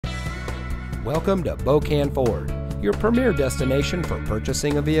Welcome to Bokan Ford, your premier destination for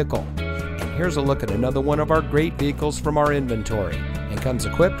purchasing a vehicle. And here's a look at another one of our great vehicles from our inventory, and comes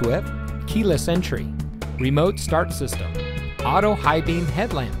equipped with keyless entry, remote start system, auto high beam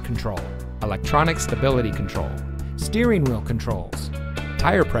headlamp control, electronic stability control, steering wheel controls,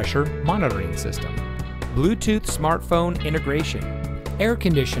 tire pressure monitoring system, Bluetooth smartphone integration, air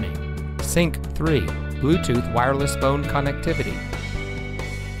conditioning, Sync 3, Bluetooth wireless phone connectivity.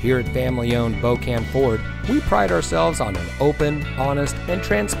 Here at family-owned Bokan Ford, we pride ourselves on an open, honest, and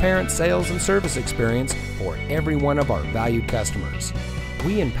transparent sales and service experience for every one of our valued customers.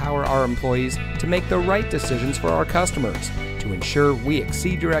 We empower our employees to make the right decisions for our customers to ensure we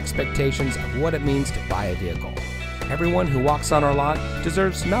exceed your expectations of what it means to buy a vehicle. Everyone who walks on our lot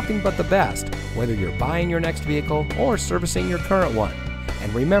deserves nothing but the best, whether you're buying your next vehicle or servicing your current one.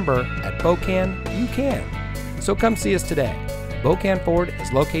 And remember, at Bokan, you can. So come see us today. Bokan Ford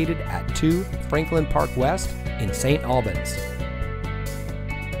is located at 2 Franklin Park West in St. Albans.